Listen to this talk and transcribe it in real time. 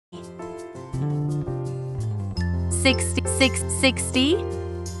60, 60,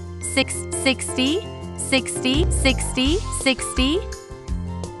 60, 60, 60, 60,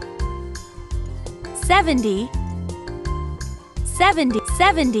 70, 70,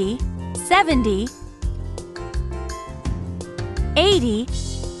 70, 70, 80,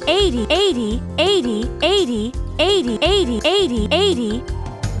 80, 80, 80, 80, 80, 80, 80, 80,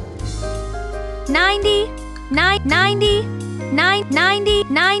 90, 90, 90, 90,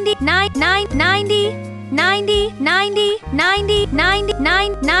 90, 90, 90, 90, 90, 90,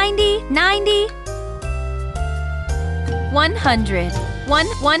 90, 90, 90, 100,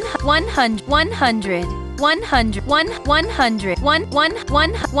 100, 100, 100,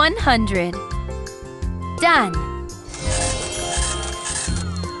 100. Done.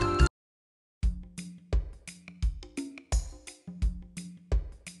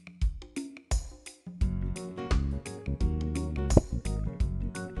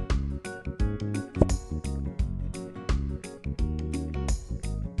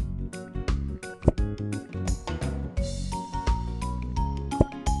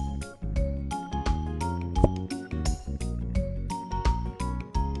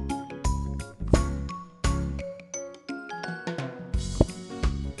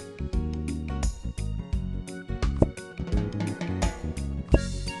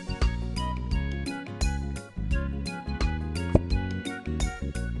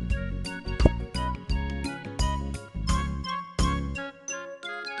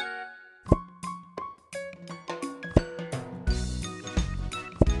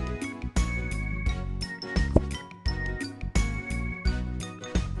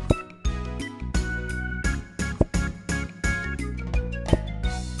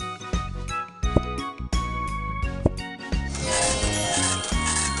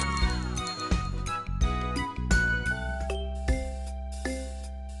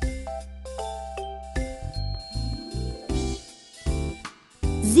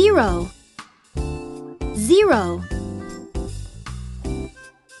 Zero, zero.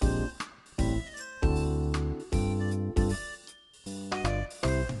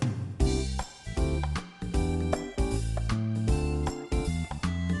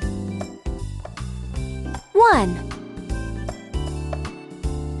 One,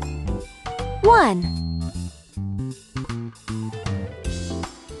 one.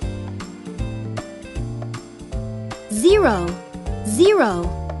 Zero,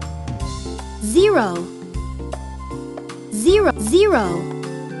 zero, zero, zero, zero.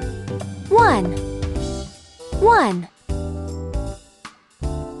 One, one,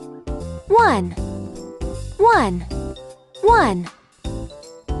 one, one, one,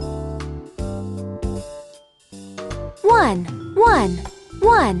 one, one,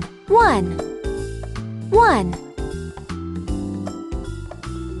 one, one, one,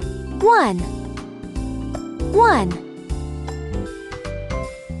 one, one.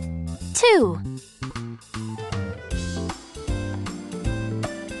 Two,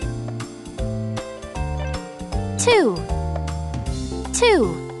 two,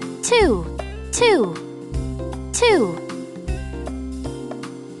 two, two, two, two.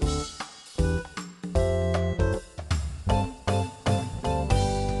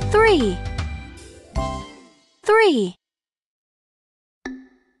 Three, three,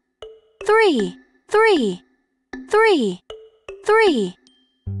 three, three, three, three.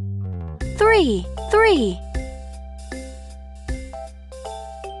 Three, three.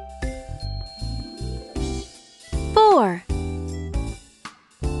 Four,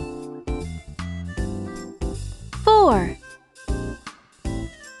 four,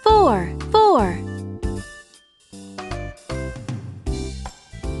 four, four.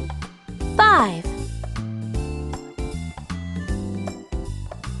 Five,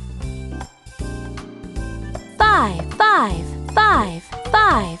 five, five, five,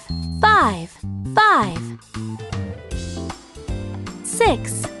 five. Five, five.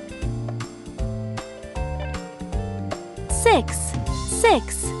 Six, six,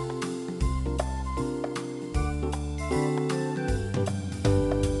 six.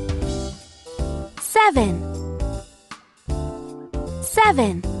 Seven,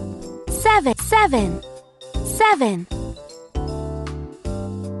 seven, seven, seven, seven.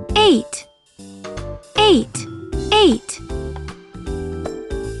 Eight, eight, eight.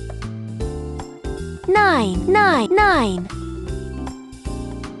 Nine, nine, nine.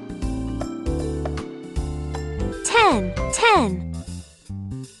 10, 10.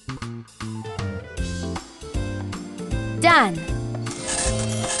 Done.